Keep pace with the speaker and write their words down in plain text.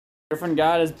Griffin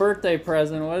got his birthday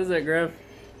present. What is it, Griff?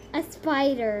 A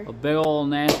spider. A big old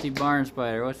nasty barn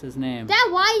spider. What's his name?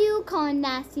 Dad, why do you call him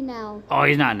nasty now? Oh,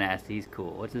 he's not nasty. He's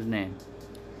cool. What's his name?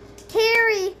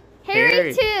 Harry.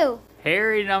 Harry 2.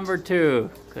 Harry number 2.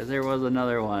 Because there was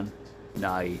another one.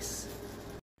 Nice.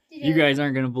 You guys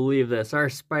aren't going to believe this. Our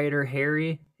spider,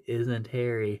 Harry, isn't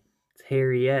Harry. It's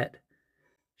Harriet.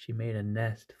 She made a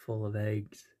nest full of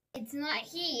eggs. It's not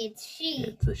he, it's she.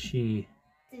 It's a she.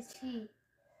 It's she.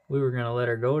 We were going to let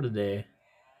her go today.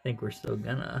 I think we're still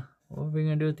gonna. What are we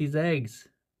going to do with these eggs?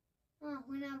 Oh,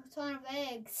 we have a ton of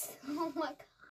eggs. Oh my god.